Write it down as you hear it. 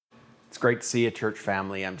It's great to see you, church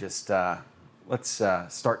family. Let's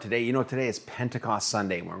start today. Today is Pentecost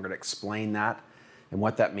Sunday. We're going to explain that and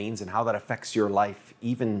what that means and how that affects your life,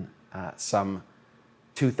 even some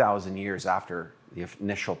 2,000 years after the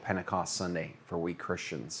initial Pentecost Sunday for we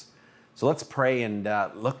Christians. So let's pray and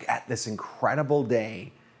look at this incredible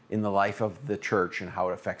day in the life of the church and how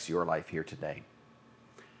it affects your life here today.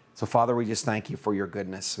 So, Father, we just thank you for your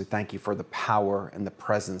goodness. We thank you for the power and the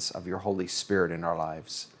presence of your Holy Spirit in our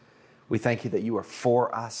lives. We thank you that you are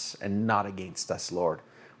for us and not against us, Lord.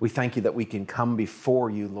 We thank you that we can come before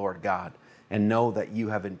you, Lord God, and know that you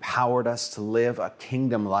have empowered us to live a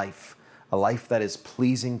kingdom life, a life that is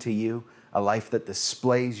pleasing to you, a life that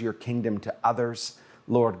displays your kingdom to others,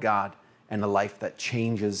 Lord God, and a life that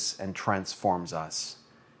changes and transforms us.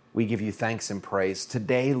 We give you thanks and praise.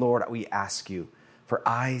 Today, Lord, we ask you for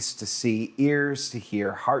eyes to see, ears to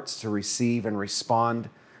hear, hearts to receive and respond,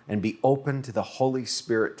 and be open to the Holy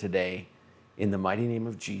Spirit today. In the mighty name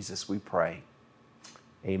of Jesus, we pray.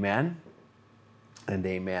 Amen and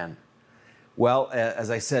amen. Well,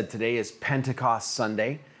 as I said, today is Pentecost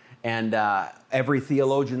Sunday, and every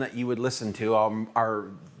theologian that you would listen to, are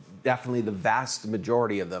definitely the vast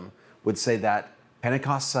majority of them, would say that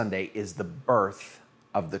Pentecost Sunday is the birth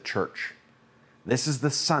of the church. This is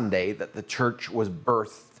the Sunday that the church was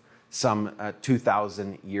birthed some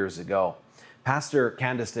 2,000 years ago. Pastor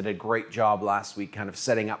Candace did a great job last week kind of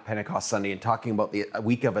setting up Pentecost Sunday and talking about the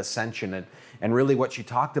week of Ascension. And really what she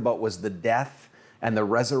talked about was the death and the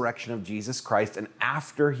resurrection of Jesus Christ. And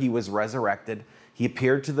after he was resurrected, he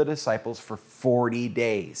appeared to the disciples for 40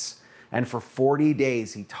 days. And for 40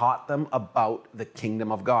 days, he taught them about the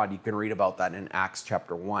kingdom of God. You can read about that in Acts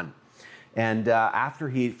chapter 1. And after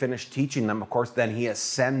he finished teaching them, of course, then he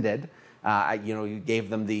ascended. He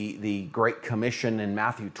gave them the Great Commission in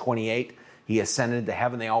Matthew 28. He ascended to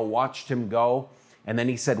heaven. They all watched him go. And then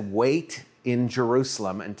he said, wait in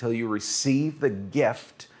Jerusalem until you receive the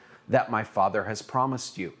gift that my Father has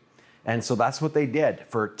promised you. And so that's what they did.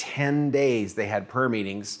 For 10 days, they had prayer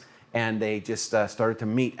meetings, and they just started to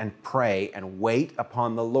meet and pray and wait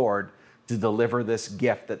upon the Lord to deliver this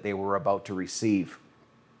gift that they were about to receive.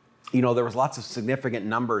 You know, there was lots of significant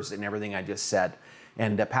numbers in everything I just said.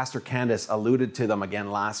 And Pastor Candace alluded to them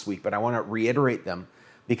again last week, but I want to reiterate them.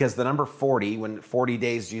 Because the number 40, when 40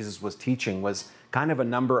 days Jesus was teaching, was kind of a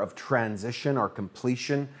number of transition or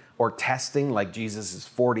completion or testing, like Jesus'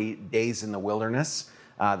 40 days in the wilderness.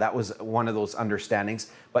 That was one of those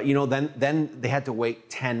understandings. But, then they had to wait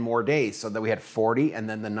 10 more days. So that we had 40, and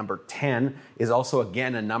then the number 10 is also,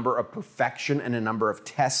 again, a number of perfection and a number of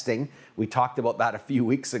testing. We talked about that a few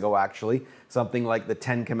weeks ago, actually. Something like the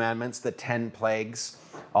 10 commandments, the 10 plagues,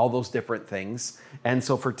 all those different things. And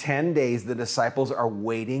so for 10 days, the disciples are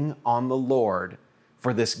waiting on the Lord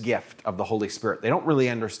for this gift of the Holy Spirit. They don't really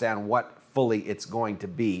understand what fully it's going to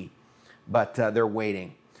be, but they're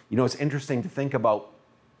waiting. It's interesting to think about.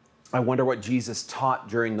 I wonder what Jesus taught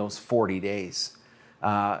during those 40 days.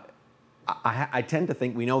 I tend to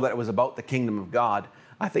think we know that it was about the kingdom of God.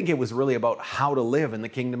 I think it was really about how to live in the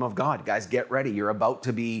kingdom of God. Guys, get ready. You're about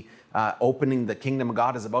to be opening. The kingdom of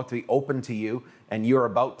God is about to be open to you, and you're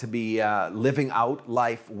about to be living out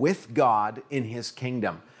life with God in his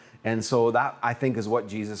kingdom. And so that, I think, is what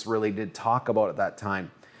Jesus really did talk about at that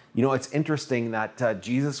time. It's interesting that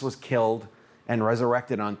Jesus was killed and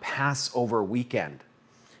resurrected on Passover weekend.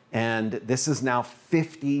 And this is now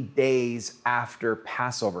 50 days after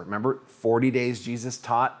Passover. Remember, 40 days Jesus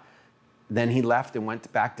taught. Then he left and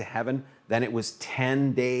went back to heaven. Then it was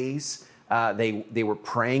 10 days. They were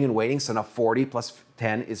praying and waiting. So now 40 plus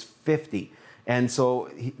 10 is 50. And so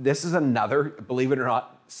this is another, believe it or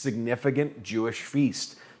not, significant Jewish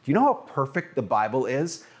feast. Do you know how perfect the Bible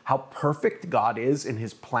is? How perfect God is in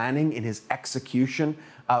his planning, in his execution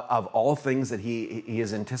of all things that he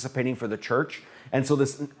is anticipating for the church. And so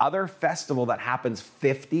this other festival that happens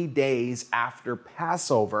 50 days after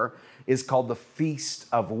Passover is called the Feast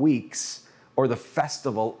of Weeks, or the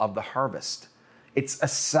Festival of the Harvest. It's a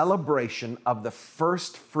celebration of the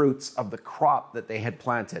first fruits of the crop that they had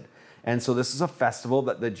planted. And so this is a festival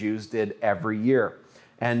that the Jews did every year.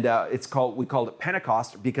 And we called it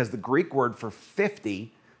Pentecost because the Greek word for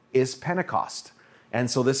 50 is Pentecost.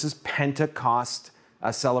 And so this is Pentecost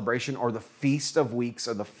celebration, or the Feast of Weeks,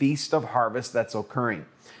 or the Feast of Harvest that's occurring.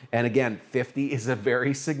 And again, 50 is a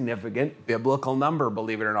very significant biblical number,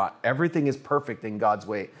 believe it or not. Everything is perfect in God's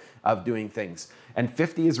way of doing things. And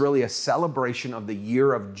 50 is really a celebration of the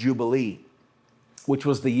year of Jubilee, which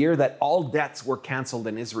was the year that all debts were canceled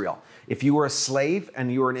in Israel. If you were a slave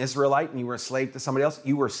and you were an Israelite and you were a slave to somebody else,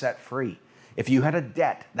 you were set free. If you had a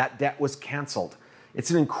debt, that debt was canceled. It's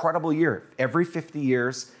an incredible year. Every 50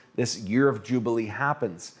 years, this year of Jubilee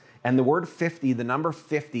happens. And the word 50, the number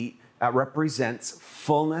 50, represents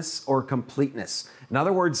fullness or completeness. In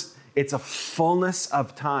other words, it's a fullness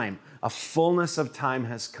of time. A fullness of time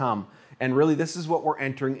has come. And really, this is what we're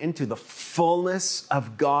entering into, the fullness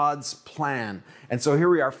of God's plan. And so here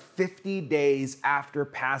we are 50 days after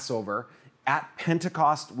Passover at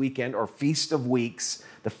Pentecost weekend, or Feast of Weeks,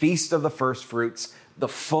 the Feast of the First Fruits. The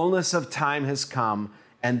fullness of time has come,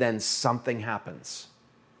 and then something happens.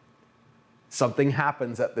 Something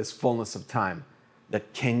happens at this fullness of time. The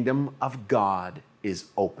kingdom of God is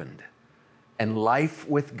opened, and life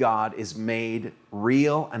with God is made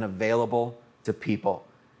real and available to people.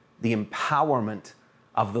 The empowerment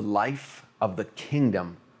of the life of the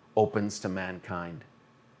kingdom opens to mankind.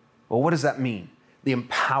 Well, what does that mean? The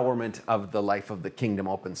empowerment of the life of the kingdom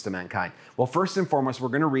opens to mankind. Well, first and foremost, we're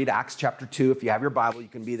going to read Acts chapter 2. If you have your Bible, you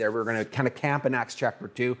can be there. We're going to kind of camp in Acts chapter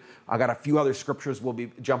 2. I got a few other scriptures we'll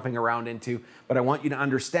be jumping around into, but I want you to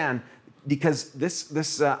understand, because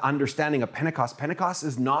this understanding of Pentecost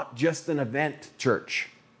is not just an event, church.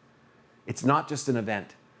 It's not just an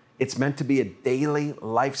event. It's meant to be a daily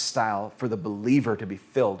lifestyle for the believer to be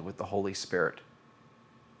filled with the Holy Spirit.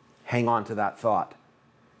 Hang on to that thought.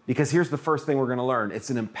 Because here's the first thing we're going to learn. It's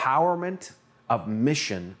an empowerment of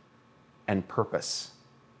mission and purpose.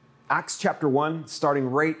 Acts chapter 2, starting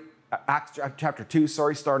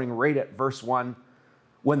right at verse 1.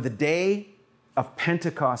 When the day of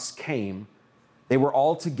Pentecost came, they were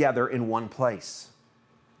all together in one place.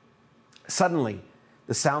 Suddenly,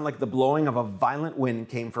 the sound like the blowing of a violent wind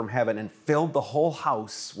came from heaven and filled the whole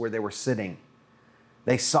house where they were sitting.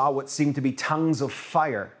 They saw what seemed to be tongues of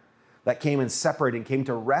fire that came and separated and came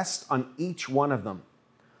to rest on each one of them.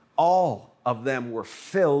 All of them were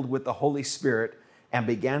filled with the Holy Spirit and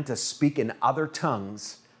began to speak in other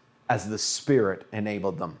tongues as the Spirit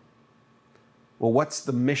enabled them. Well, what's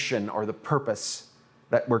the mission or the purpose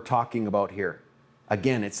that we're talking about here?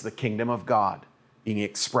 Again, it's the kingdom of God being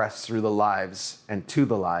expressed through the lives and to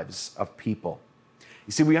the lives of people.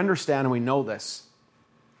 You see, we understand and we know this.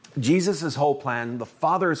 Jesus' whole plan, the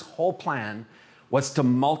Father's whole plan, was to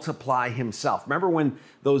multiply himself. Remember when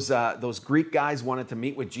those Greek guys wanted to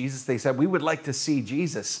meet with Jesus? They said, we would like to see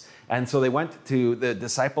Jesus. And so they went to the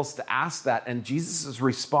disciples to ask that. And Jesus'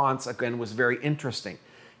 response, again, was very interesting.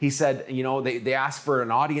 He said, they asked for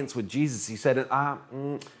an audience with Jesus. He said,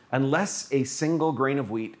 unless a single grain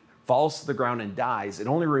of wheat falls to the ground and dies, it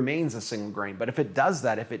only remains a single grain. But if it does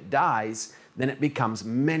that, if it dies, then it becomes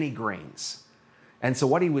many grains. And so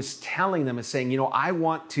what he was telling them is saying, I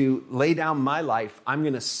want to lay down my life. I'm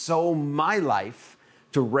going to sow my life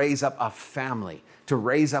to raise up a family, to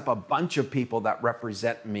raise up a bunch of people that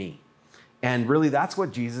represent me. And really, that's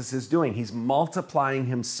what Jesus is doing. He's multiplying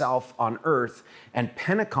himself on earth, and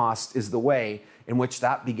Pentecost is the way in which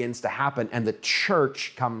that begins to happen, and the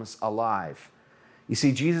church comes alive. You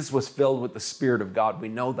see, Jesus was filled with the Spirit of God. We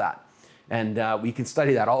know that. And we can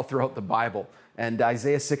study that all throughout the Bible. And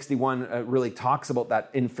Isaiah 61 really talks about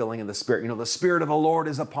that infilling of the Spirit. The Spirit of the Lord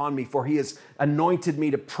is upon me, for he has anointed me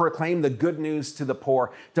to proclaim the good news to the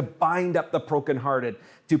poor, to bind up the brokenhearted,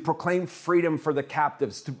 to proclaim freedom for the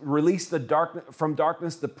captives, to release from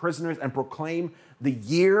darkness the prisoners, and proclaim the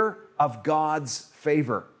year of God's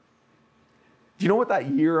favor. Do you know what that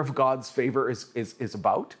year of God's favor is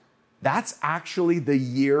about? That's actually the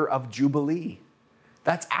year of Jubilee.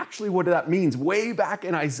 That's actually what that means. Way back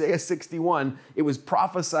in Isaiah 61, it was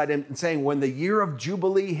prophesied and saying, when the year of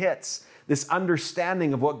Jubilee hits, this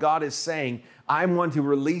understanding of what God is saying, I'm going to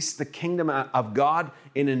release the kingdom of God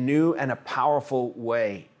in a new and a powerful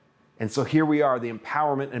way. And so here we are, the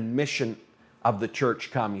empowerment and mission of the church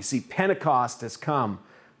come. You see, Pentecost has come.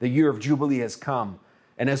 The year of Jubilee has come.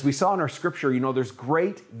 And as we saw in our scripture, there's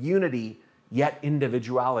great unity, yet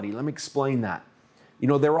individuality. Let me explain that.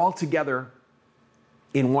 They're all together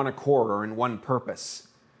in one accord or in one purpose.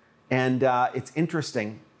 And it's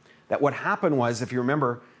interesting that what happened was, if you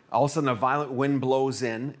remember, all of a sudden a violent wind blows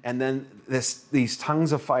in, and then these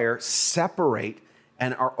tongues of fire separate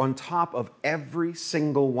and are on top of every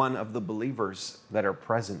single one of the believers that are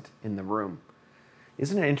present in the room.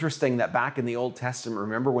 Isn't it interesting that back in the Old Testament,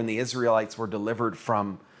 remember when the Israelites were delivered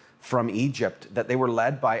from Egypt, that they were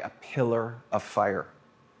led by a pillar of fire,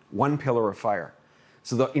 one pillar of fire.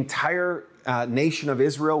 So the entire nation of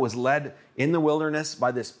Israel was led in the wilderness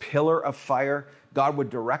by this pillar of fire. God would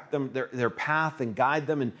direct them, their path, and guide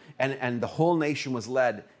them, and the whole nation was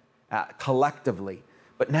led collectively.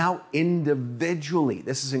 But now individually,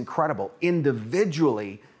 this is incredible,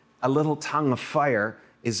 individually, a little tongue of fire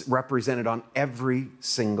is represented on every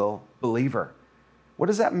single believer. What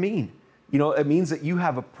does that mean? It means that you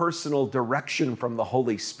have a personal direction from the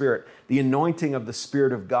Holy Spirit. The anointing of the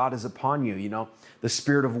Spirit of God is upon you, the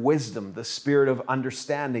Spirit of wisdom, the Spirit of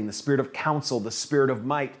understanding, the Spirit of counsel, the Spirit of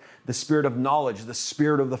might, the Spirit of knowledge, the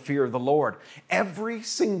Spirit of the fear of the Lord. Every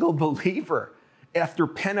single believer after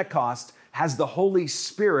Pentecost has the Holy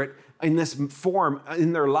Spirit in this form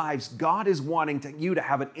in their lives. God is wanting you to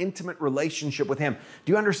have an intimate relationship with Him.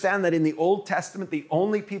 Do you understand that in the Old Testament, the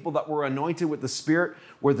only people that were anointed with the Spirit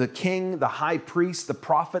were the king, the high priest, the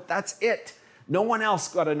prophet? That's it. No one else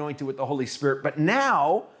got anointed with the Holy Spirit. But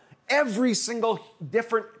now, every single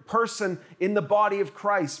different person in the body of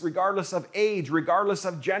Christ, regardless of age, regardless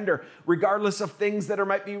of gender, regardless of things that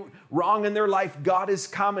might be wrong in their life, God has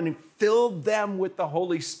come and filled them with the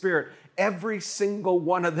Holy Spirit. Every single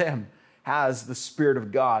one of them has the Spirit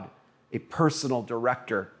of God, a personal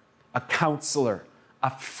director, a counselor,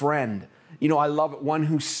 a friend. I love it, one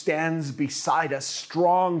who stands beside us,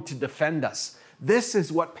 strong to defend us. This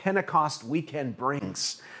is what Pentecost weekend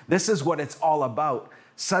brings. This is what it's all about.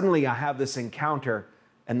 Suddenly I have this encounter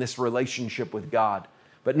and this relationship with God.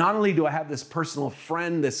 But not only do I have this personal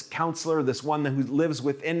friend, this counselor, this one who lives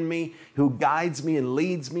within me, who guides me and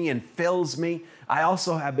leads me and fills me, I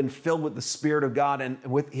also have been filled with the Spirit of God, and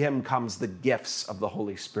with Him comes the gifts of the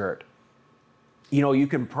Holy Spirit. You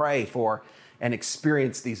can pray for and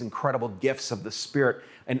experience these incredible gifts of the Spirit.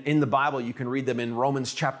 And in the Bible, you can read them in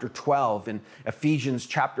Romans chapter 12, in Ephesians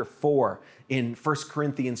chapter 4, in 1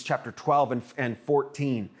 Corinthians chapter 12 and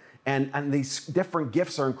 14. And these different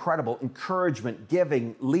gifts are incredible. Encouragement,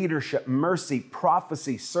 giving, leadership, mercy,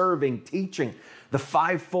 prophecy, serving, teaching, the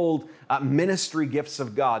fivefold ministry gifts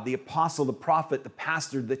of God, the apostle, the prophet, the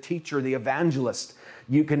pastor, the teacher, the evangelist.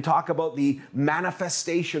 You can talk about the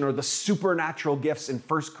manifestation or the supernatural gifts in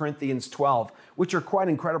 1 Corinthians 12, which are quite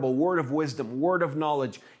incredible. Word of wisdom, word of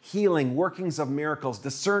knowledge, healing, workings of miracles,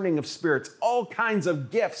 discerning of spirits, all kinds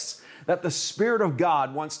of gifts that the Spirit of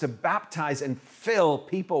God wants to baptize and fill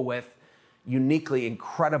people with uniquely,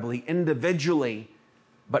 incredibly, individually,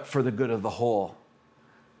 but for the good of the whole.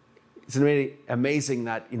 It's amazing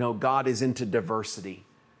that, God is into diversity.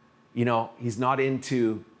 He's not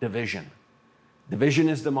into division. Division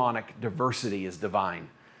is demonic. Diversity is divine.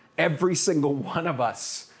 Every single one of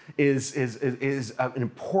us is an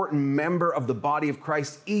important member of the body of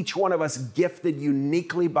Christ. Each one of us gifted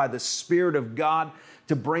uniquely by the Spirit of God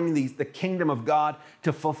to bring the kingdom of God,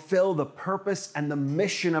 to fulfill the purpose and the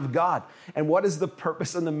mission of God. And what is the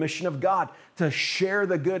purpose and the mission of God? To share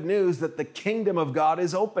the good news that the kingdom of God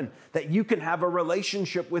is open, that you can have a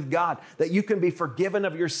relationship with God, that you can be forgiven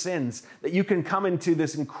of your sins, that you can come into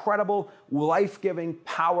this incredible, life-giving,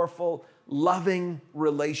 powerful, loving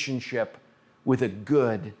relationship with a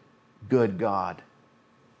good God.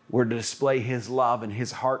 We're to display His love and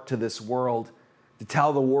His heart to this world, to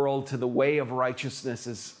tell the world to the way of righteousness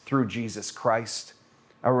is through Jesus Christ,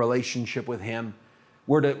 a relationship with Him.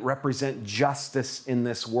 We're to represent justice in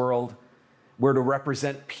this world. We're to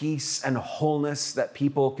represent peace and wholeness, that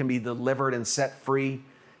people can be delivered and set free,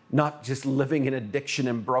 not just living in addiction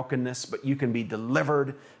and brokenness, but you can be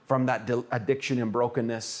delivered from that addiction and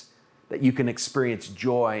brokenness, that you can experience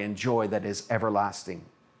joy, and joy that is everlasting.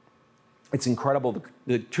 It's incredible.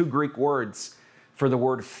 The two Greek words for the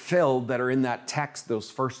word filled that are in that text,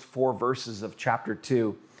 those first 4 verses of chapter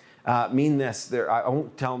 2, mean this. I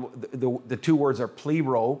won't tell them. The two words are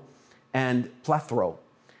plero and plethro.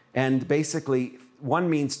 And basically, one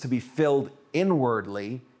means to be filled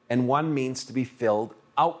inwardly, and one means to be filled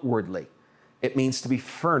outwardly. It means to be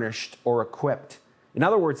furnished or equipped. In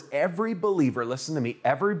other words, every believer, listen to me,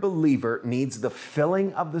 every believer needs the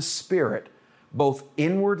filling of the Spirit, both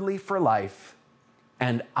inwardly for life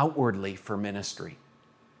and outwardly for ministry.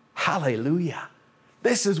 Hallelujah.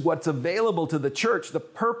 This is what's available to the church. The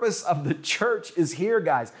purpose of the church is here,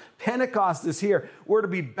 guys. Pentecost is here. We're to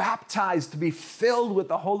be baptized, to be filled with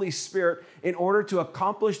the Holy Spirit in order to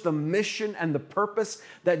accomplish the mission and the purpose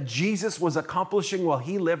that Jesus was accomplishing while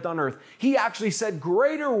He lived on earth. He actually said,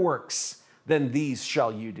 greater works than these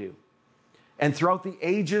shall you do. And throughout the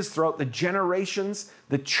ages, throughout the generations,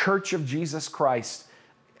 the church of Jesus Christ,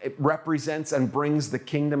 it represents and brings the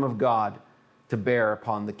kingdom of God to bear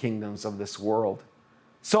upon the kingdoms of this world.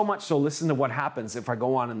 So much so, listen to what happens if I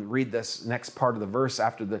go on and read this next part of the verse.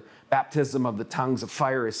 After the baptism of the tongues of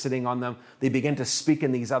fire is sitting on them, they begin to speak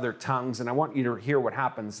in these other tongues. And I want you to hear what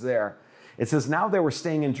happens there. It says, now they were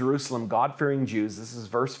staying in Jerusalem, God-fearing Jews, this is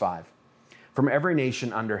verse 5, from every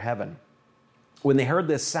nation under heaven. When they heard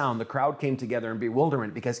this sound, the crowd came together in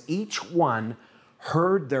bewilderment because each one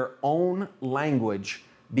heard their own language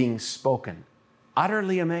being spoken.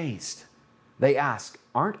 Utterly amazed, they asked,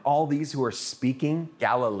 aren't all these who are speaking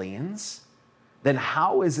Galileans? Then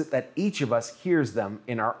how is it that each of us hears them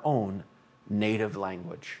in our own native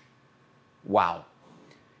language? Wow.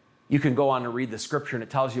 You can go on and read the scripture, and it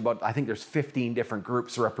tells you about, I think there's 15 different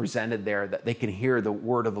groups represented there that they can hear the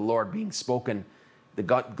word of the Lord being spoken, the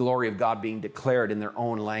glory of God being declared in their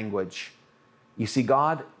own language. You see,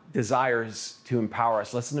 God desires to empower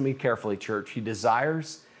us. Listen to me carefully, church. He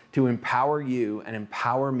desires to empower you and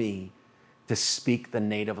empower me to speak the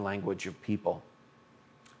native language of people.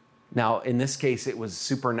 Now, in this case, it was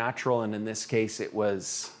supernatural, and in this case, it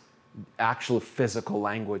was actual physical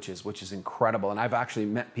languages, which is incredible. And I've actually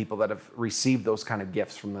met people that have received those kind of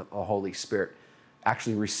gifts from the Holy Spirit,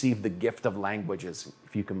 actually received the gift of languages,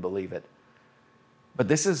 if you can believe it. But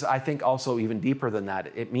this is, I think, also even deeper than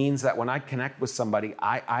that. It means that when I connect with somebody,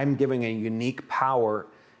 I'm giving a unique power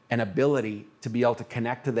and ability to be able to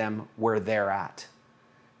connect to them where they're at.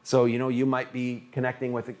 So, you might be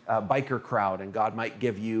connecting with a biker crowd, and God might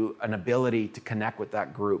give you an ability to connect with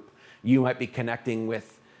that group. You might be connecting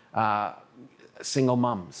with single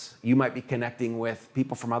moms. You might be connecting with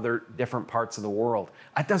people from other different parts of the world.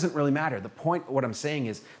 It doesn't really matter. The point, what I'm saying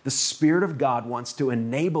is, the Spirit of God wants to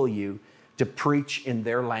enable you to preach in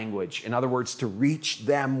their language. In other words, to reach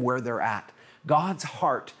them where they're at. God's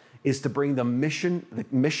heart is to bring the mission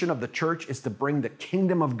of the church is to bring the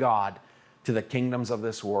kingdom of God to the kingdoms of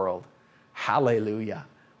this world. Hallelujah.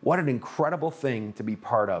 What an incredible thing to be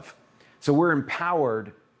part of. So we're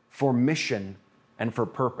empowered for mission and for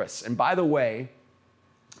purpose. And by the way,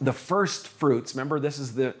 the first fruits, remember this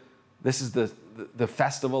is the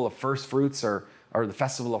festival of first fruits or the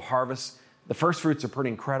festival of harvest. The first fruits are pretty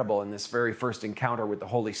incredible in this very first encounter with the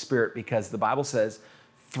Holy Spirit, because the Bible says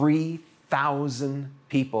 3,000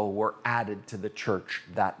 people were added to the church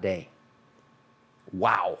that day.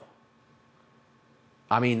 Wow.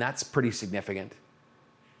 I mean, that's pretty significant.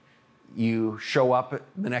 You show up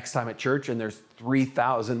the next time at church and there's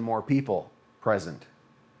 3,000 more people present.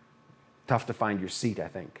 Tough to find your seat, I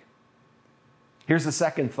think. Here's the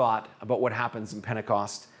second thought about what happens in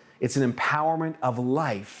Pentecost. It's an empowerment of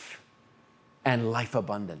life and life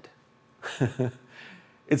abundant.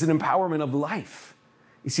 It's an empowerment of life.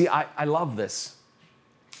 You see, I love this.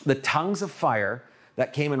 The tongues of fire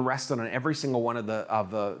that came and rested on every single one of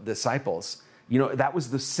the disciples, that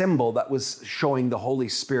was the symbol that was showing the Holy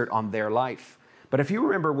Spirit on their life. But if you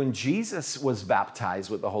remember, when Jesus was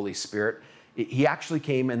baptized with the Holy Spirit, he actually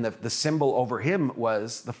came, and the symbol over him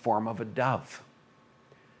was the form of a dove.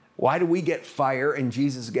 Why do we get fire and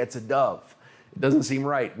Jesus gets a dove? It doesn't seem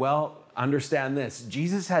right. Well, understand this.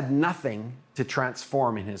 Jesus had nothing to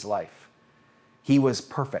transform in his life. He was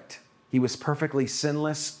perfect. He was perfectly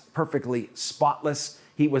sinless, perfectly spotless.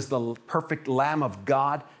 He was the perfect Lamb of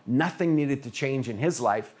God. Nothing needed to change in his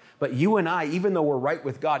life. But you and I, even though we're right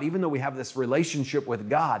with God, even though we have this relationship with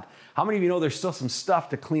God, how many of you know there's still some stuff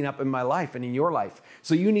to clean up in my life and in your life?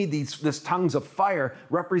 So you need this tongues of fire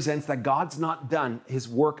represents that God's not done his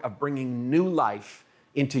work of bringing new life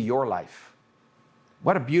into your life.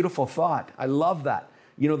 What a beautiful thought. I love that.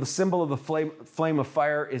 The symbol of the flame of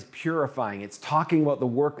fire is purifying. It's talking about the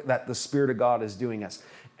work that the Spirit of God is doing us.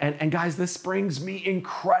 And guys, this brings me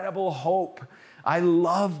incredible hope. I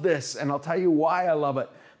love this, and I'll tell you why I love it.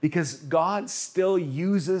 Because God still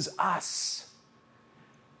uses us.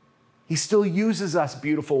 He still uses us,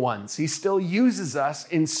 beautiful ones. He still uses us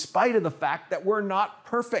in spite of the fact that we're not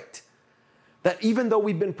perfect. That even though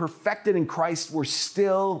we've been perfected in Christ, we're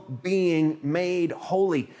still being made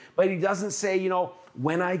holy. But he doesn't say,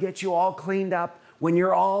 when I get you all cleaned up, when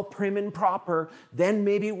you're all prim and proper, then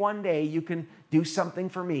maybe one day you can do something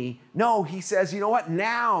for me. No, he says, you know what?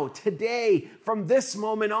 Now, today, from this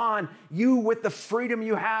moment on, you, with the freedom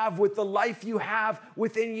you have, with the life you have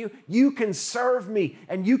within you, you can serve me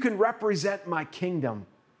and you can represent my kingdom.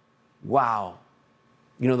 Wow.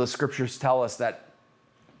 The scriptures tell us that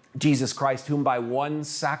Jesus Christ, whom by one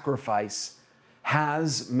sacrifice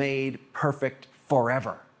has made perfect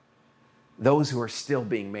forever, those who are still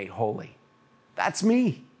being made holy. That's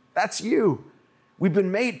me. That's you. We've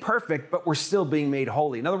been made perfect, but we're still being made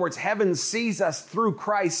holy. In other words, heaven sees us through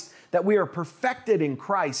Christ, that we are perfected in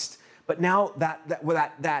Christ. But now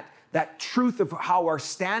that truth of how our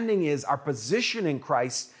standing is, our position in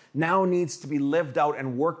Christ, now needs to be lived out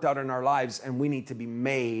and worked out in our lives, and we need to be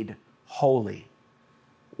made holy.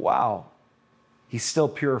 Wow. He's still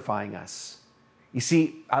purifying us. You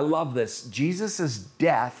see, I love this. Jesus'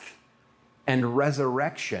 death and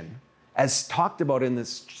resurrection, as talked about in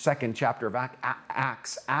this second chapter of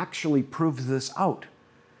Acts, actually proves this out.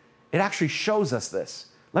 It actually shows us this.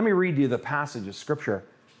 Let me read you the passage of Scripture,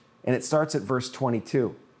 and it starts at verse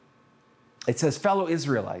 22. It says, fellow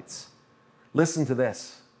Israelites, listen to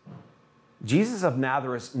this. Jesus of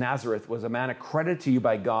Nazareth was a man accredited to you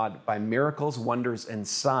by God by miracles, wonders, and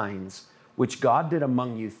signs, which God did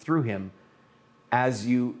among you through him, as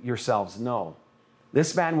you yourselves know.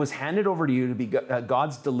 This man was handed over to you to be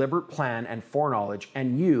God's deliberate plan and foreknowledge,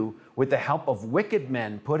 and you, with the help of wicked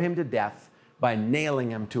men, put him to death by nailing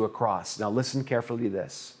him to a cross. Now listen carefully to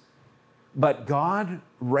this. But God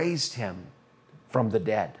raised him from the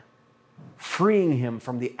dead, freeing him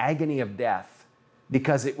from the agony of death,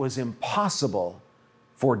 because it was impossible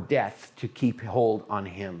for death to keep hold on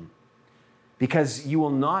him. Because you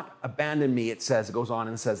will not abandon me, it goes on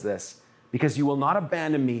and says this, because you will not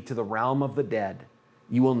abandon me to the realm of the dead,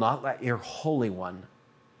 you will not let your Holy One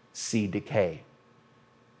see decay.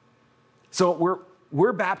 So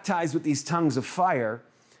we're baptized with these tongues of fire.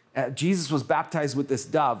 Jesus was baptized with this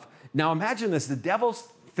dove. Now imagine this, the devil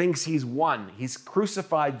thinks he's won. He's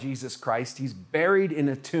crucified Jesus Christ. He's buried in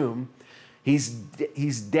a tomb. He's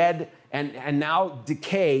dead, and now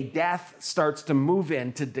decay, death starts to move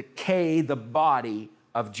in to decay the body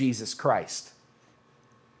of Jesus Christ.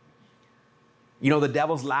 You know, the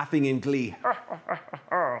devil's laughing in glee.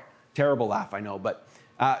 Terrible laugh, I know, but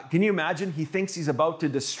can you imagine? He thinks he's about to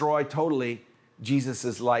destroy totally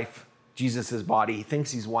Jesus' life, Jesus' body. He thinks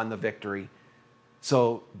he's won the victory.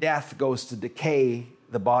 So death goes to decay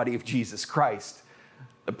the body of Jesus Christ.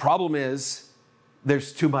 The problem is,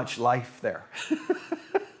 there's too much life there.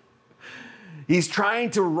 He's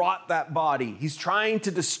trying to rot that body. He's trying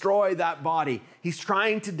to destroy that body. He's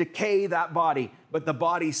trying to decay that body. But the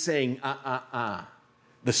body's saying,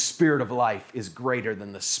 The spirit of life is greater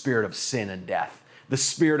than the spirit of sin and death. The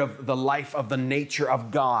spirit of the life of the nature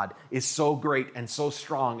of God is so great and so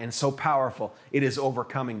strong and so powerful. It is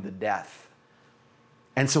overcoming the death.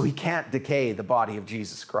 And so he can't decay the body of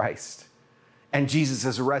Jesus Christ. And Jesus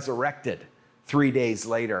is resurrected 3 days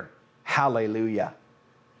later. Hallelujah.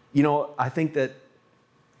 You know, I think that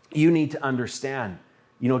you need to understand,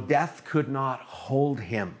 death could not hold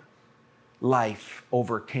him. Life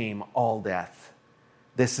overcame all death.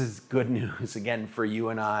 This is good news again for you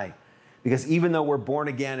and I. Because even though we're born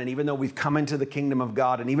again, and even though we've come into the kingdom of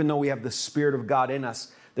God, and even though we have the Spirit of God in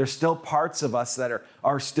us, there's still parts of us that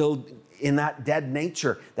are still in that dead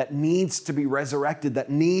nature that needs to be resurrected, that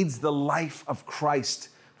needs the life of Christ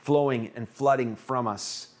flowing and flooding from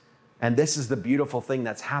us. And this is the beautiful thing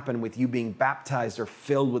that's happened with you being baptized or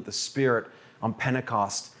filled with the Spirit on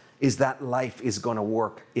Pentecost, is that life is going to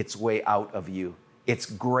work its way out of you. It's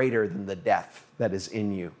greater than the death that is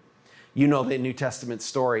in you. You know the New Testament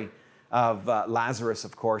story of Lazarus,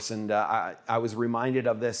 of course, and I was reminded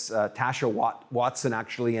of this. Tasha Watson,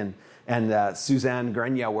 actually, and Suzanne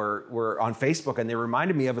Grenia were on Facebook, and they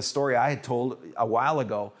reminded me of a story I had told a while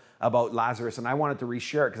ago about Lazarus, and I wanted to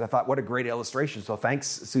reshare it because I thought, what a great illustration. So thanks,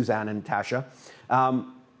 Suzanne and Tasha.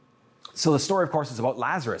 So the story, of course, is about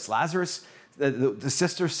Lazarus. Lazarus, the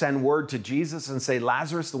sisters send word to Jesus and say,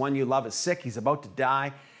 Lazarus, the one you love, is sick. He's about to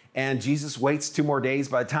die. And Jesus waits 2 more days.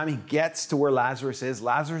 By the time he gets to where Lazarus is,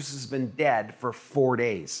 Lazarus has been dead for 4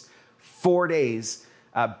 days. 4 days,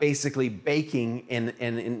 basically baking in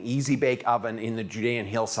an easy bake oven in the Judean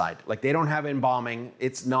hillside. Like, they don't have embalming.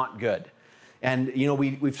 It's not good. And,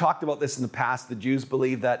 we've talked about this in the past. The Jews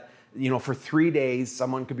believed that, for 3 days,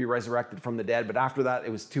 someone could be resurrected from the dead. But after that,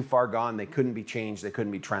 it was too far gone. They couldn't be changed. They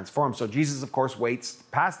couldn't be transformed. So Jesus, of course, waits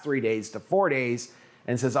past 3 days to 4 days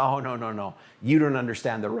and says, oh, no. You don't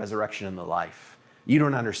understand the resurrection and the life. You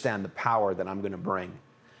don't understand the power that I'm going to bring.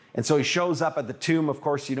 And so he shows up at the tomb. Of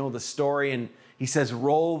course, you know the story. And he says,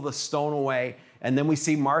 roll the stone away. And then we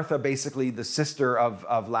see Martha, basically the sister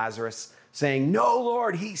of Lazarus, saying, no,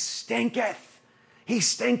 Lord, he stinketh. He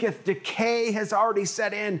stinketh. Decay has already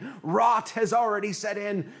set in. Rot has already set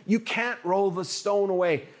in. You can't roll the stone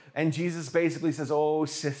away. And Jesus basically says, oh,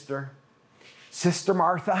 Sister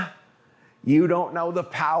Martha, you don't know the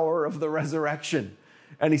power of the resurrection.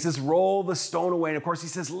 And he says, roll the stone away. And of course he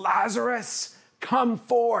says, Lazarus, come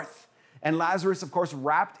forth. And Lazarus, of course,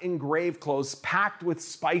 wrapped in grave clothes, packed with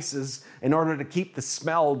spices in order to keep the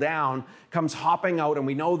smell down, comes hopping out. And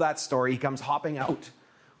we know that story. He comes hopping out.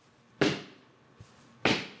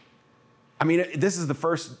 I mean, this is the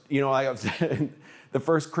first, the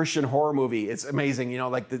first Christian horror movie. It's amazing,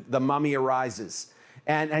 like the mummy arises.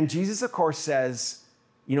 And Jesus, of course, says,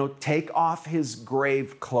 take off his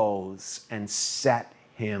grave clothes and set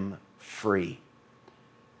him free.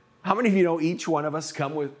 How many of you know each one of us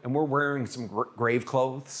come with, and we're wearing some grave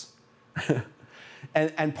clothes?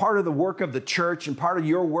 and part of the work of the church and part of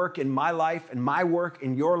your work in my life and my work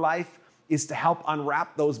in your life is to help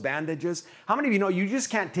unwrap those bandages. How many of you know you just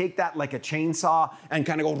can't take that like a chainsaw and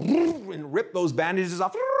kind of go and rip those bandages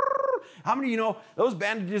off? How many of you know those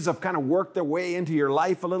bandages have kind of worked their way into your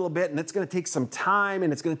life a little bit, and it's going to take some time,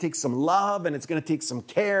 and it's going to take some love, and it's going to take some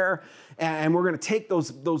care, and we're going to take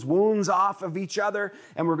those wounds off of each other,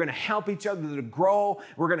 and we're going to help each other to grow.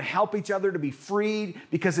 We're going to help each other to be freed,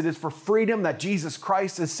 because it is for freedom that Jesus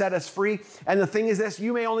Christ has set us free. And the thing is this,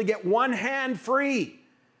 you may only get one hand free.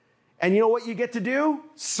 And you know what you get to do?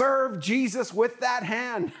 Serve Jesus with that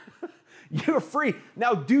hand. You're free.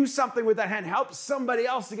 Now do something with that hand. Help somebody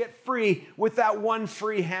else to get free with that one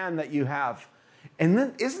free hand that you have. And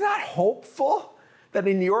then isn't that hopeful that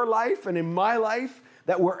in your life and in my life,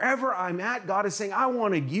 that wherever I'm at, God is saying, I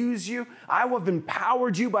want to use you. I have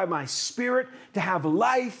empowered you by my Spirit to have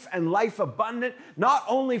life and life abundant, not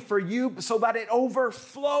only for you, so that it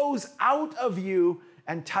overflows out of you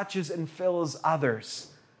and touches and fills others.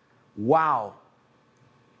 Wow.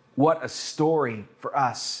 What a story for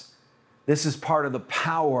us. This is part of the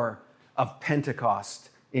power of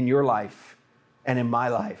Pentecost in your life and in my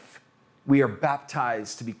life. We are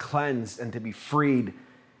baptized to be cleansed and to be freed.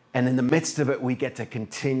 And in the midst of it, we get to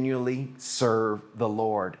continually serve the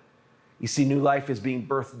Lord. You see, new life is being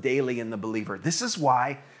birthed daily in the believer. This is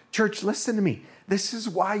why, church, listen to me. This is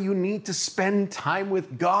why you need to spend time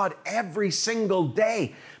with God every single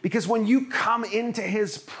day. Because when you come into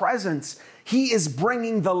His presence, He is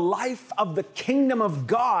bringing the life of the kingdom of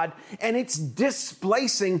God, and it's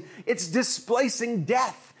displacing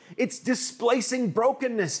death. It's displacing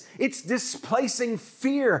brokenness. It's displacing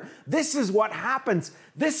fear. This is what happens.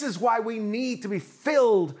 This is why we need to be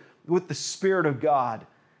filled with the Spirit of God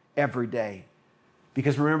every day.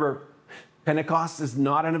 Because remember, Pentecost is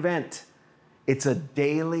not an event. It's a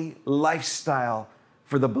daily lifestyle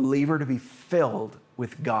for the believer to be filled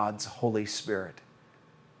with God's Holy Spirit.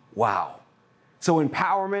 Wow. So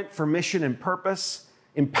empowerment for mission and purpose,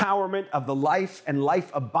 empowerment of the life and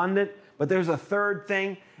life abundant. But there's a third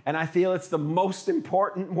thing, and I feel it's the most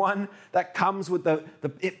important one that comes with the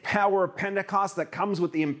power of Pentecost, that comes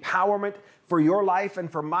with the empowerment for your life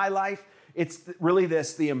and for my life. It's really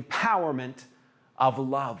this, the empowerment of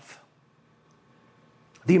love.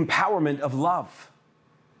 The empowerment of love.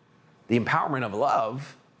 The empowerment of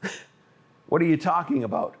love? What are you talking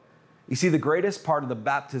about? You see, the greatest part of the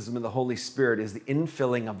baptism of the Holy Spirit is the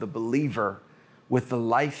infilling of the believer with the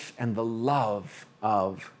life and the love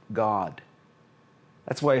of God.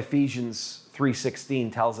 That's why Ephesians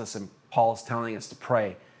 3:16 tells us, and Paul's telling us to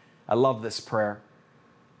pray. I love this prayer.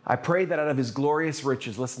 I pray that out of His glorious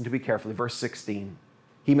riches, listen to me carefully, verse 16,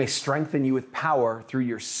 He may strengthen you with power through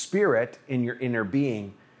your Spirit in your inner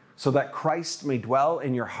being, so that Christ may dwell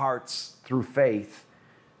in your hearts through faith.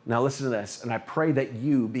 Now listen to this. And I pray that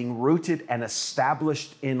you, being rooted and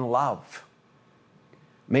established in love,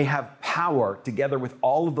 may have power together with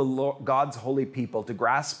all of God's holy people to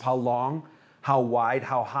grasp how long, how wide,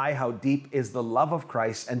 how high, how deep is the love of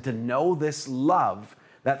Christ, and to know this love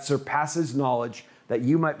that surpasses knowledge, that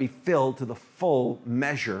you might be filled to the full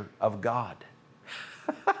measure of God.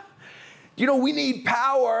 You know, we need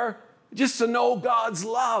power just to know God's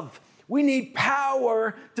love. We need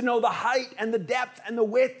power to know the height and the depth and the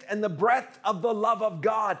width and the breadth of the love of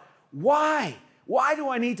God. Why? Why do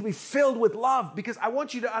I need to be filled with love? Because I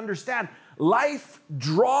want you to understand, life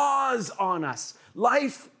draws on us.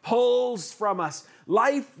 Life pulls from us.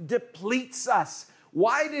 Life depletes us.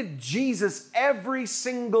 Why did Jesus every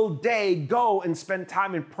single day go and spend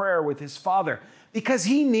time in prayer with His Father? Because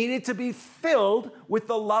He needed to be filled with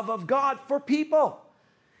the love of God for people.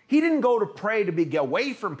 He didn't go to pray to get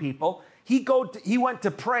away from people. He went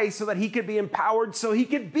to pray so that He could be empowered, so He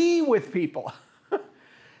could be with people.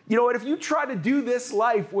 You know what? If you try to do this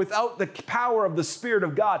life without the power of the Spirit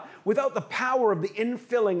of God, without the power of the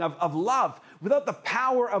infilling of love, without the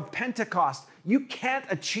power of Pentecost, you can't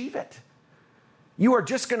achieve it. You are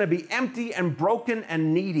just going to be empty and broken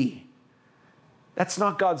and needy. That's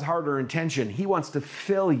not God's heart or intention. He wants to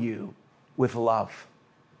fill you with love.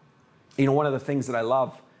 You know, one of the things that I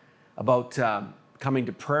love about coming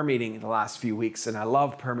to prayer meeting the last few weeks, and I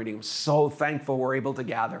love prayer meeting. I'm so thankful we're able to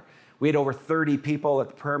gather. We had over 30 people at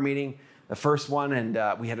the prayer meeting, the first one,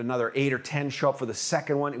 and we had another 8 or 10 show up for the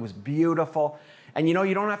second one. It was beautiful. And you know,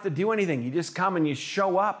 you don't have to do anything. You just come and you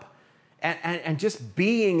show up. And just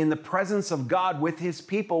being in the presence of God with His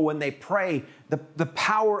people when they pray, the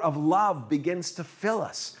power of love begins to fill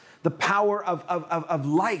us. The power of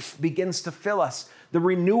life begins to fill us. The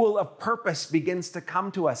renewal of purpose begins to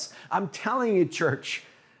come to us. I'm telling you, church,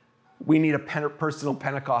 we need a personal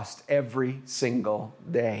Pentecost every single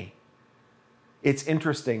day. It's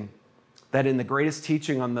interesting. that in the greatest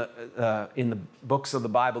teaching in the books of the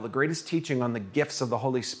Bible, the greatest teaching on the gifts of the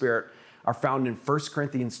Holy Spirit are found in 1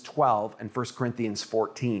 Corinthians 12 and 1 Corinthians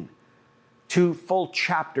 14. 2 full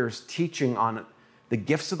chapters teaching on the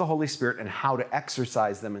gifts of the Holy Spirit and how to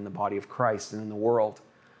exercise them in the body of Christ and in the world.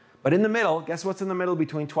 But in the middle, guess what's in the middle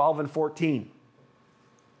between 12 and 14?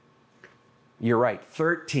 You're right,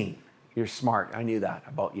 13. You're smart. I knew that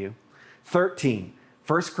about you. 13.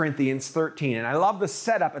 1 Corinthians 13. And I love the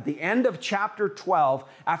setup at the end of chapter 12,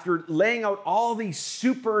 after laying out all these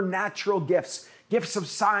supernatural gifts of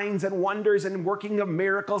signs and wonders and working of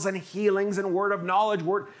miracles and healings and word of knowledge,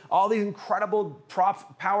 all these incredible,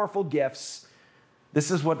 powerful gifts.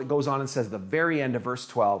 This is what it goes on and says, the very end of verse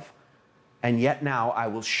 12. And yet now I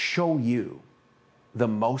will show you the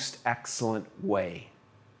most excellent way.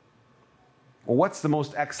 Well, what's the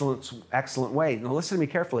most excellent way? Now listen to me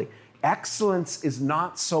carefully. Excellence is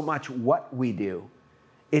not so much what we do,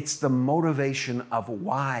 it's the motivation of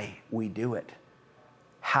why we do it.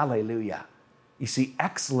 Hallelujah. You see,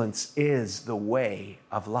 excellence is the way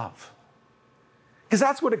of love. Because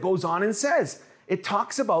that's what it goes on and says. It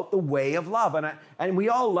talks about the way of love. And we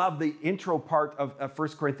all love the intro part of 1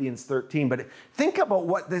 Corinthians 13. But think about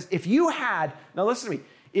what this, now listen to me.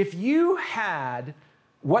 If you had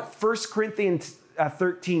what 1 Corinthians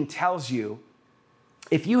 13 tells you,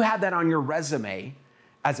 if you had that on your resume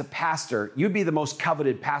as a pastor, you'd be the most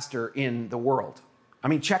coveted pastor in the world. I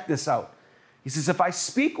mean, check this out. He says, if I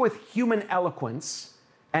speak with human eloquence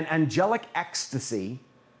and angelic ecstasy,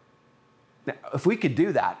 if we could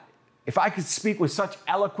do that, if I could speak with such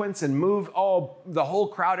eloquence and move the whole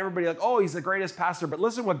crowd, everybody like, oh, he's the greatest pastor. But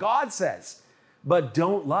listen what God says. But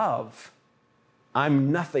don't love,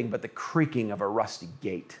 I'm nothing but the creaking of a rusty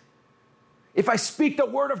gate. If I speak the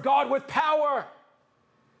word of God with power,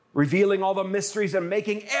 revealing all the mysteries and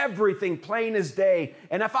making everything plain as day.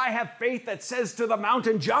 And if I have faith that says to the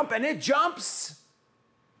mountain, jump, and it jumps.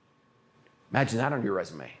 Imagine that on your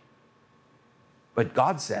resume. But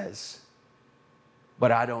God says,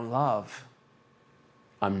 but I don't love,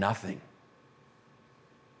 I'm nothing.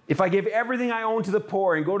 If I give everything I own to the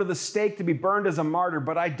poor and go to the stake to be burned as a martyr,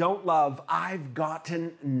 but I don't love, I've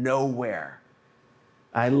gotten nowhere.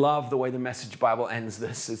 I love the way the Message Bible ends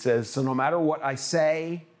this. It says, so no matter what I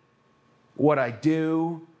say, what I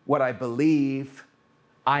do, what I believe,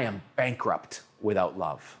 I am bankrupt without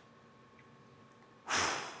love.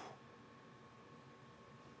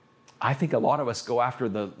 I think a lot of us go after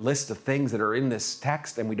the list of things that are in this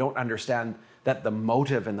text and we don't understand that the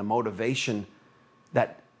motive and the motivation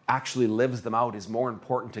that actually lives them out is more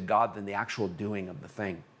important to God than the actual doing of the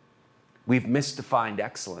thing. We've misdefined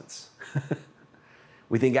excellence.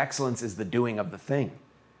 We think excellence is the doing of the thing.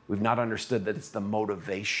 We've not understood that it's the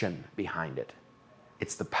motivation behind it.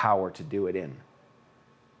 It's the power to do it in.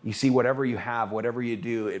 You see, whatever you have, whatever you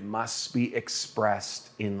do, it must be expressed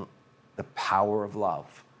in the power of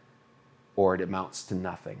love, or it amounts to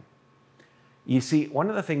nothing. You see, one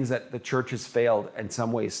of the things that the church has failed in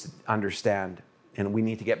some ways to understand, and we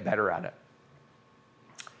need to get better at it,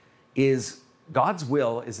 is God's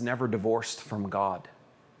will is never divorced from God.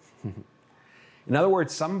 In other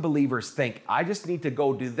words, some believers think, I just need to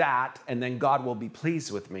go do that, and then God will be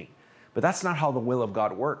pleased with me. But that's not how the will of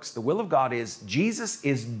God works. The will of God is Jesus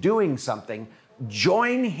is doing something,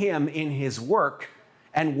 join him in his work,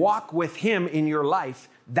 and walk with him in your life.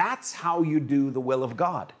 That's how you do the will of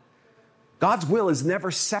God. God's will is never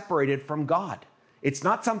separated from God. It's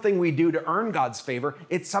not something we do to earn God's favor.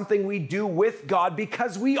 It's something we do with God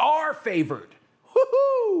because we are favored.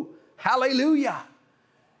 Woohoo! Hallelujah!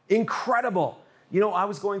 Incredible. You know, I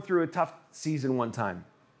was going through a tough season one time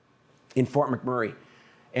in Fort McMurray,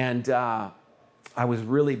 and I was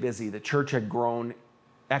really busy. The church had grown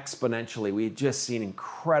exponentially. We had just seen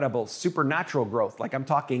incredible supernatural growth. Like I'm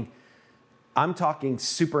talking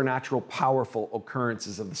supernatural, powerful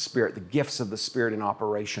occurrences of the Spirit, the gifts of the Spirit in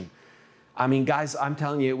operation. I mean, guys, I'm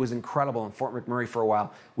telling you, it was incredible in Fort McMurray for a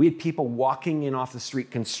while. We had people walking in off the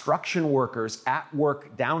street, construction workers at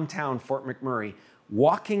work downtown Fort McMurray,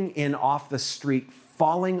 walking in off the street,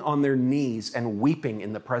 falling on their knees and weeping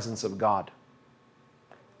in the presence of God.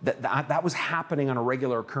 That was happening on a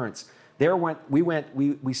regular occurrence.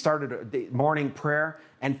 We started a morning prayer,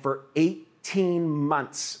 and for 18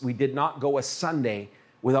 months, we did not go a Sunday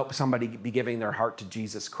without somebody be giving their heart to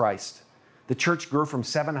Jesus Christ. The church grew from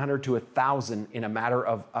 700 to 1,000 in a matter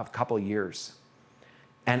of a couple of years.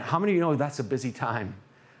 And how many of you know that's a busy time?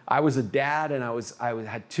 I was a dad, and I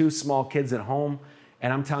had 2 small kids at home,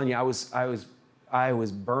 and I'm telling you, I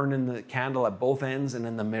was burning the candle at both ends and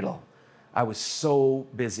in the middle. I was so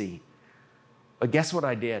busy. But guess what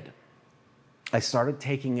I did? I started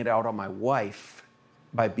taking it out on my wife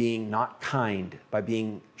by being not kind, by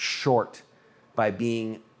being short, by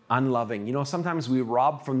being unloving. You know, sometimes we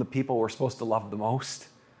rob from the people we're supposed to love the most.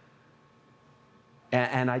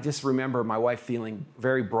 And I just remember my wife feeling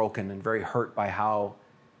very broken and very hurt by how,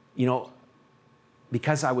 you know,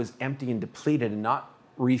 because I was empty and depleted and not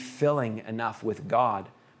refilling enough with God,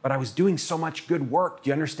 but I was doing so much good work. Do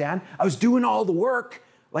you understand? I was doing all the work.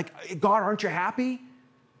 Like, God, aren't you happy?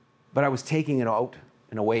 But I was taking it out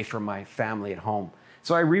and away from my family at home.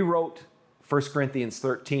 So I rewrote 1 Corinthians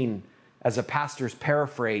 13 as a pastor's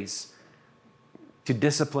paraphrase to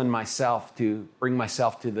discipline myself, to bring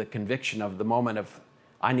myself to the conviction of the moment of,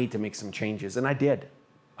 I need to make some changes. And I did.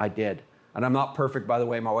 And I'm not perfect, by the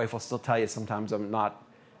way. My wife will still tell you sometimes I'm not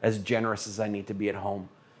as generous as I need to be at home.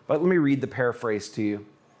 But let me read the paraphrase to you.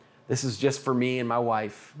 This is just for me and my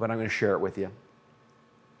wife, but I'm going to share it with you.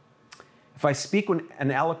 If I speak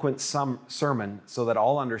an eloquent sermon so that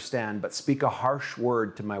all understand, but speak a harsh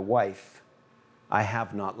word to my wife, I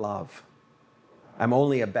have not love. I'm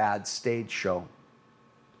only a bad stage show.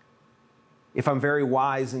 If I'm very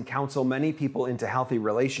wise and counsel many people into healthy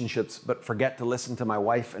relationships, but forget to listen to my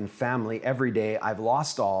wife and family every day, I've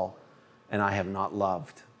lost all and I have not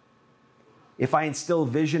loved. If I instill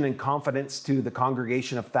vision and confidence to the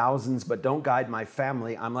congregation of thousands, but don't guide my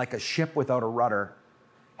family, I'm like a ship without a rudder,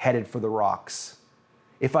 headed for the rocks.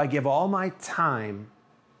 If I give all my time,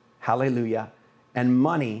 hallelujah, and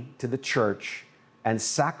money to the church and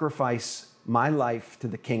sacrifice my life to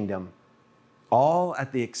the kingdom, all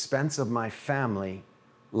at the expense of my family,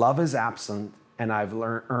 love is absent and I've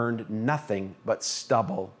earned nothing but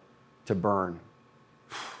stubble to burn.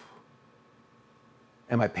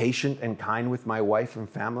 Am I patient and kind with my wife and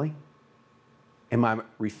family? Am I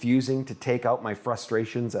refusing to take out my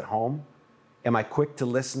frustrations at home? Am I quick to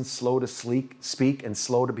listen, slow to speak, and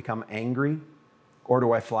slow to become angry? Or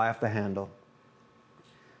do I fly off the handle?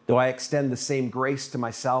 Do I extend the same grace to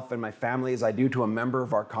myself and my family as I do to a member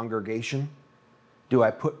of our congregation? Do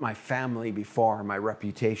I put my family before my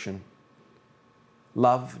reputation?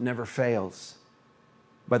 Love never fails.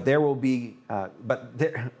 But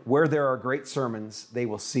where there are great sermons, they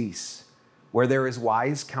will cease. Where there is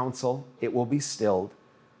wise counsel, it will be stilled.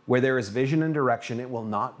 Where there is vision and direction, it will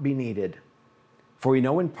not be needed. For we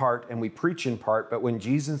know in part and we preach in part, but when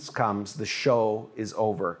Jesus comes, the show is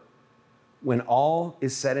over. When all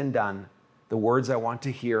is said and done, the words I want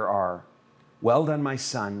to hear are, well done, my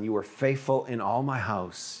son, you were faithful in all my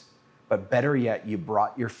house, but better yet, you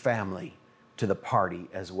brought your family to the party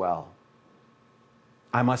as well.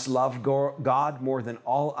 I must love God more than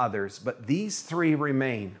all others, but these three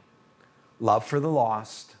remain: love for the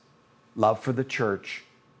lost, love for the church,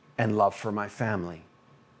 and love for my family.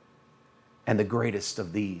 And the greatest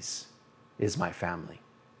of these is my family.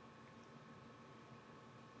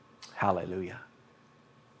 Hallelujah.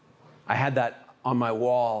 I had that on my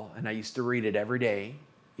wall, and I used to read it every day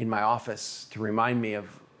in my office to remind me of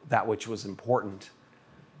that which was important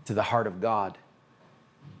to the heart of God.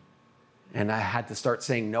 And I had to start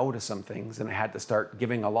saying no to some things, and I had to start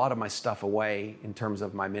giving a lot of my stuff away in terms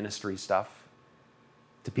of my ministry stuff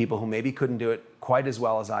to people who maybe couldn't do it quite as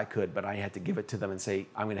well as I could, but I had to give it to them and say,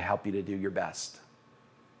 I'm going to help you to do your best.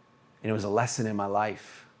 And it was a lesson in my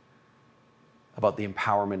life about the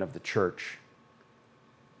empowerment of the church.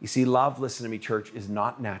 You see, love, listen to me, church, is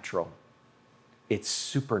not natural. It's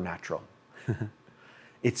supernatural.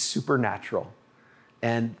 It's supernatural.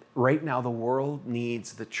 And right now, the world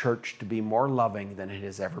needs the church to be more loving than it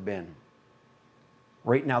has ever been.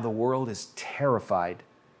 Right now, the world is terrified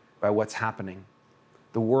by what's happening.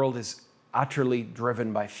 The world is utterly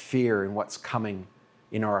driven by fear and what's coming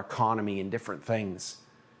in our economy and different things.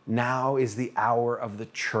 Now is the hour of the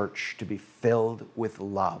church to be filled with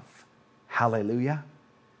love. Hallelujah.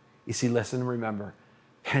 You see, listen, remember,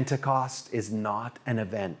 Pentecost is not an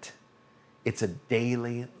event. It's a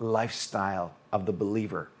daily lifestyle of the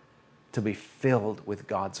believer to be filled with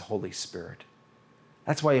God's Holy Spirit.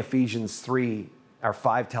 That's why Ephesians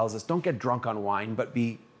 5 tells us, don't get drunk on wine, but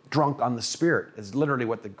be drunk on the Spirit. Is literally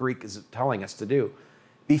what the Greek is telling us to do.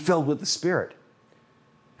 Be filled with the Spirit.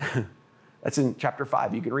 That's in chapter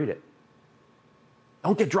 5. You can read it.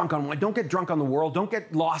 Don't get drunk on wine. Don't get drunk on the world. Don't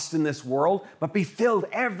get lost in this world, but be filled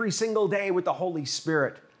every single day with the Holy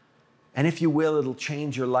Spirit. And if you will, it'll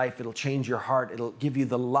change your life. It'll change your heart. It'll give you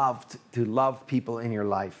the love to love people in your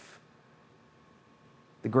life.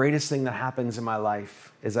 The greatest thing that happens in my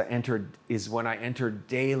life is when I enter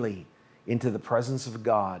daily into the presence of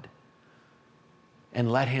God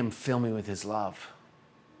and let Him fill me with His love.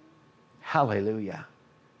 Hallelujah.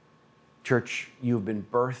 Church, you've been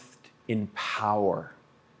birthed in power.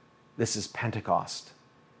 This is Pentecost.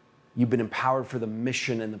 You've been empowered for the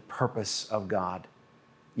mission and the purpose of God.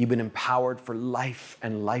 You've been empowered for life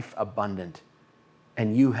and life abundant.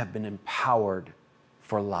 And you have been empowered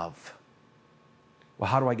for love. Well,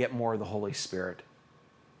 how do I get more of the Holy Spirit?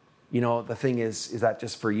 You know, the thing is that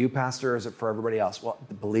just for you, Pastor, or is it for everybody else? Well,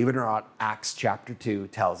 believe it or not, Acts chapter 2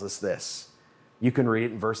 tells us this. You can read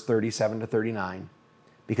it in verse 37 to 39.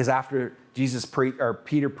 Because after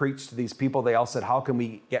Peter preached to these people, they all said, how can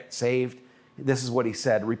we get saved? This is what he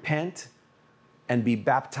said: repent and be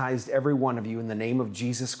baptized, every one of you, in the name of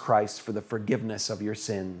Jesus Christ for the forgiveness of your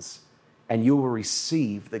sins, and you will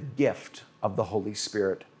receive the gift of the Holy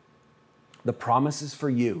Spirit. The promise is for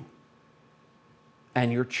you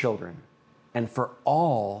and your children, and for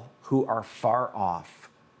all who are far off,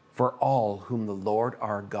 for all whom the Lord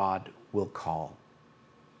our God will call.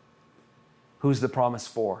 Who's the promise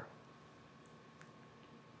for?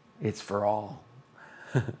 It's for all.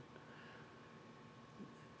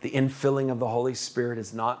 The infilling of the Holy Spirit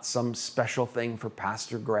is not some special thing for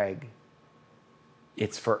Pastor Greg.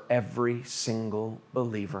 It's for every single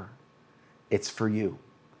believer. It's for you.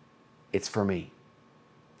 It's for me.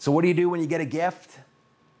 So what do you do when you get a gift?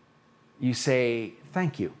 You say,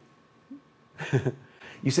 thank you.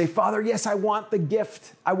 You say, Father, yes, I want the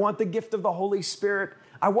gift. I want the gift of the Holy Spirit.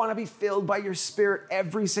 I want to be filled by your Spirit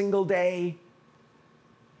every single day.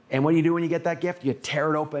 And what do you do when you get that gift? You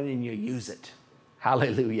tear it open and you use it.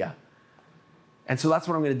 Hallelujah. And so that's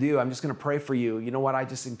what I'm going to do. I'm just going to pray for you. You know what? I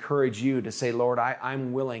just encourage you to say, Lord,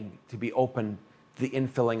 I'm willing to be open to the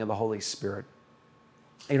infilling of the Holy Spirit.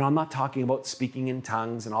 You know, I'm not talking about speaking in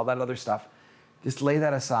tongues and all that other stuff. Just lay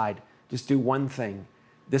that aside. Just do one thing.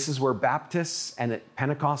 This is where Baptists and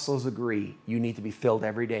Pentecostals agree. You need to be filled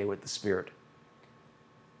every day with the Spirit.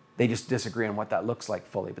 They just disagree on what that looks like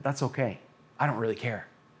fully, but that's okay. I don't really care.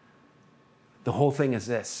 The whole thing is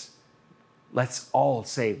this. Let's all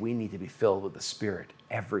say we need to be filled with the Spirit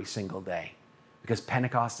every single day, because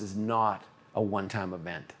Pentecost is not a one-time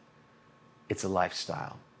event. It's a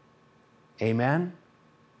lifestyle. Amen?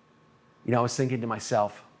 You know, I was thinking to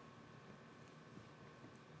myself,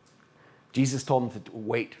 Jesus told them to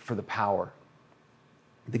wait for the power,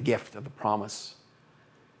 the gift of the promise.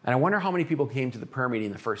 And I wonder how many people came to the prayer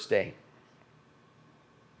meeting the first day.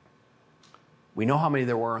 We know how many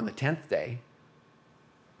there were on the 10th day,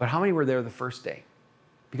 but how many were there the first day?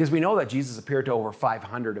 Because we know that Jesus appeared to over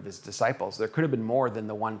 500 of his disciples. There could have been more than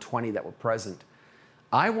the 120 that were present.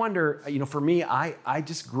 I wonder, you know, for me, I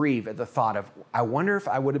just grieve at the thought of, I wonder if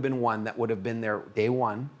I would have been one that would have been there day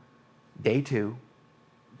 1, day 2,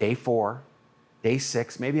 day 4, day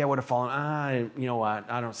 6. Maybe I would have fallen, you know what,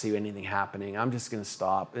 I don't see anything happening. I'm just going to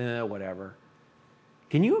stop, whatever.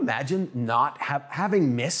 Can you imagine not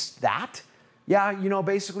having missed that? Yeah, you know,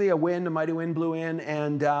 basically a mighty wind blew in,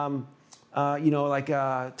 and,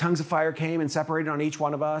 tongues of fire came and separated on each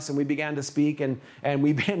one of us, and we began to speak, and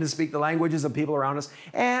we began to speak the languages of people around us.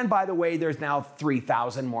 And by the way, there's now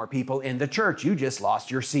 3,000 more people in the church. You just lost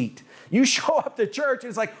your seat. You show up to church, and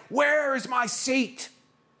it's like, where is my seat?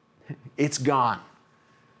 It's gone.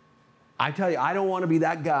 I tell you, I don't want to be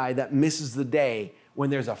that guy that misses the day when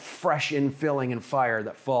there's a fresh infilling and fire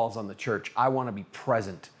that falls on the church. I want to be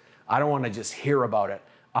present. I don't want to just hear about it.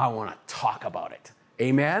 I want to talk about it.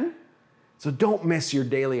 Amen? So don't miss your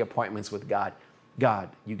daily appointments with God. God,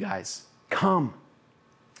 you guys, come.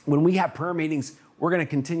 When we have prayer meetings, we're going to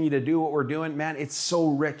continue to do what we're doing. Man, it's so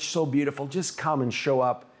rich, so beautiful. Just come and show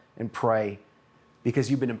up and pray, because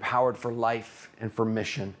you've been empowered for life and for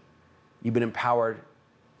mission. You've been empowered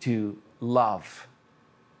to love.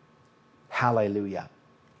 Hallelujah.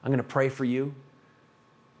 I'm going to pray for you.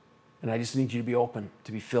 And I just need you to be open,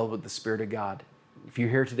 to be filled with the Spirit of God. If you're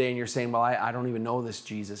here today and you're saying, well, I don't even know this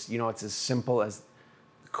Jesus, you know, it's as simple as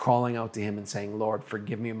calling out to him and saying, Lord,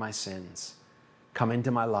 forgive me of my sins. Come into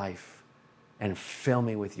my life and fill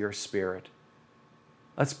me with your Spirit.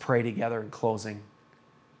 Let's pray together in closing.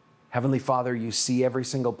 Heavenly Father, you see every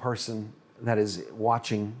single person that is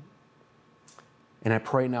watching. And I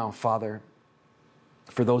pray now, Father,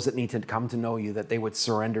 for those that need to come to know you, that they would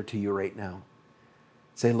surrender to you right now.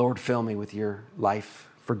 Say, Lord, fill me with your life.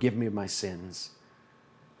 Forgive me of my sins.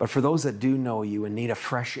 But for those that do know you and need a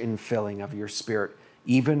fresh infilling of your Spirit,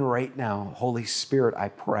 even right now, Holy Spirit, I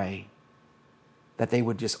pray that they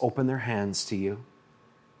would just open their hands to you,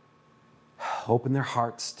 open their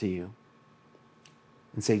hearts to you,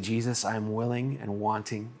 and say, Jesus, I'm willing and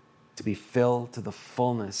wanting to be filled to the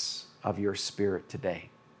fullness of your Spirit today.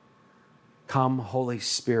 Come, Holy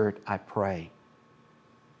Spirit, I pray.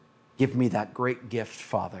 Give me that great gift,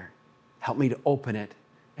 Father. Help me to open it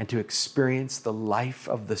and to experience the life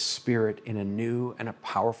of the Spirit in a new and a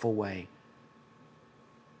powerful way.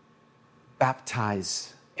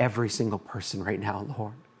 Baptize every single person right now,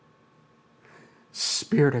 Lord.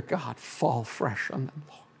 Spirit of God, fall fresh on them,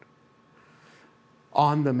 Lord.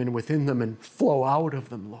 On them and within them and flow out of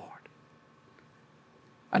them, Lord.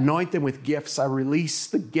 Anoint them with gifts. I release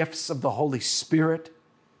the gifts of the Holy Spirit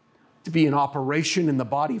to be in operation in the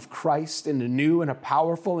body of Christ in a new and a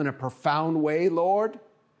powerful and a profound way, Lord.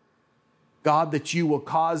 God, that you will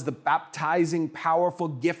cause the baptizing, powerful,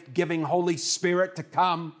 gift-giving Holy Spirit to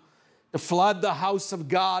come, to flood the house of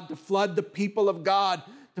God, to flood the people of God,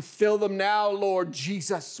 to fill them now, Lord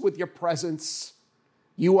Jesus, with your presence.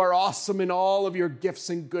 You are awesome in all of your gifts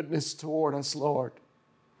and goodness toward us, Lord.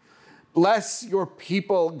 Bless your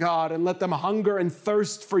people, God, and let them hunger and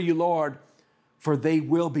thirst for you, Lord, for they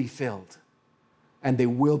will be filled and they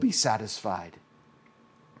will be satisfied.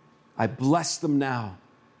 I bless them now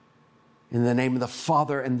in the name of the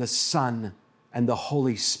Father and the Son and the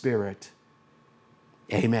Holy Spirit.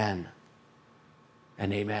 Amen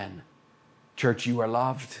and amen. Church, you are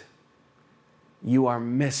loved. You are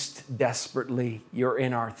missed desperately. You're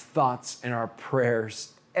in our thoughts and our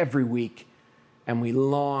prayers every week, and we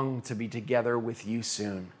long to be together with you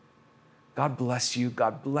soon. God bless you.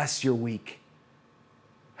 God bless your week.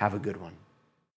 Have a good one.